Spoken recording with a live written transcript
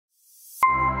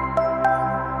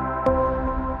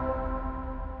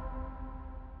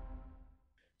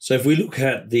So if we look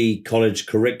at the college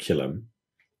curriculum,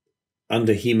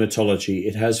 under haematology,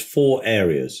 it has 4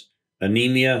 areas: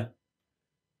 anemia,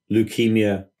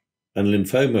 leukemia, and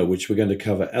lymphoma, which we're going to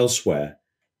cover elsewhere,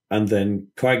 and then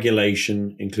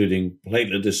coagulation, including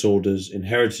platelet disorders,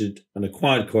 inherited and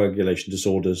acquired coagulation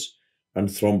disorders, and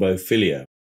thrombophilia.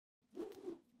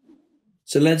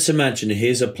 So let's imagine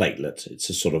here's a platelet. It's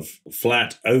a sort of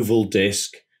flat oval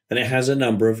disc, and it has a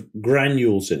number of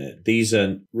granules in it. These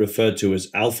are referred to as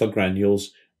alpha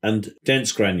granules and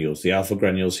dense granules. The alpha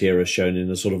granules here are shown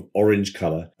in a sort of orange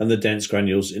color and the dense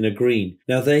granules in a green.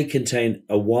 Now they contain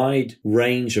a wide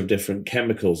range of different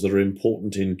chemicals that are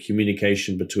important in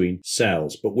communication between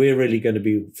cells, but we're really going to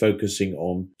be focusing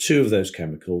on 2 of those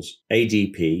chemicals,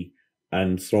 ADP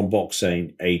and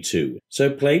thromboxane A2. So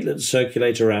platelets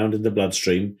circulate around in the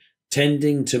bloodstream,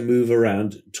 tending to move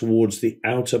around towards the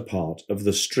outer part of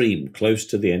the stream, close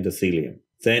to the endothelium.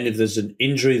 Then if there's an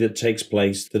injury that takes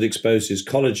place that exposes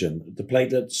collagen, the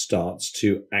platelet starts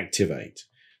to activate.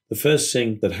 The first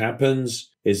thing that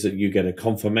happens is that you get a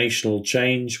conformational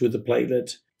change with the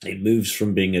platelet. It moves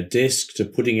from being a disc to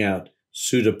putting out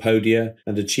pseudopodia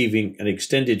and achieving an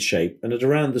extended shape. And at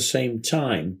around the same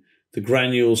time, the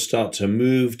granules start to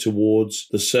move towards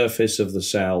the surface of the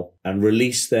cell and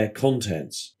release their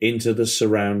contents into the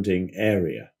surrounding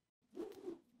area.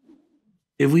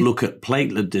 If we look at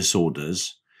platelet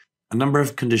disorders, a number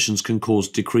of conditions can cause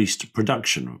decreased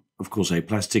production. Of course,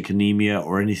 aplastic anemia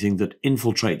or anything that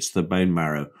infiltrates the bone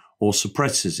marrow or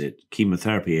suppresses it,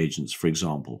 chemotherapy agents, for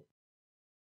example.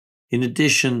 In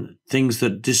addition, things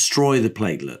that destroy the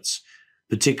platelets,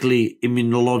 particularly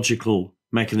immunological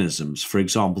mechanisms. For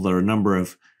example, there are a number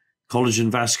of collagen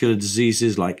vascular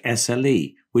diseases like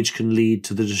SLE, which can lead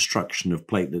to the destruction of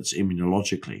platelets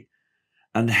immunologically.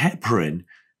 And heparin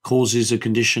causes a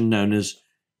condition known as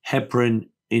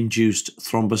heparin-induced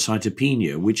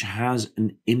thrombocytopenia, which has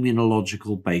an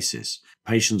immunological basis.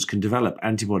 Patients can develop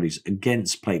antibodies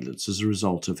against platelets as a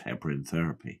result of heparin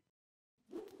therapy.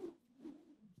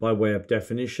 By way of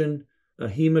definition, a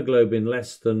hemoglobin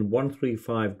less than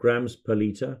 135 grams per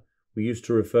litre, we used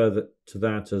to refer to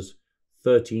that as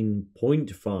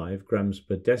 13.5 grams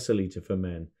per deciliter for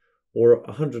men, or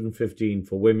 115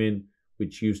 for women,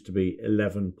 which used to be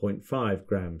 11.5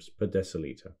 grams per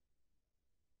deciliter.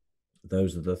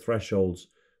 Those are the thresholds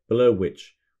below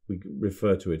which we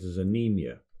refer to it as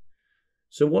anemia.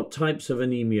 So what types of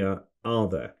anemia are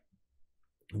there?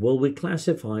 Well, we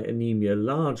classify anemia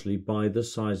largely by the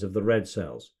size of the red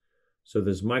cells. So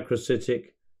there's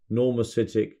microcytic,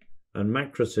 normocytic, and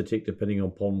macrocytic, depending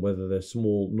upon whether they're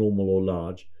small, normal, or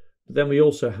large. But then we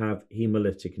also have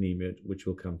hemolytic anemia, which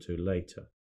we'll come to later.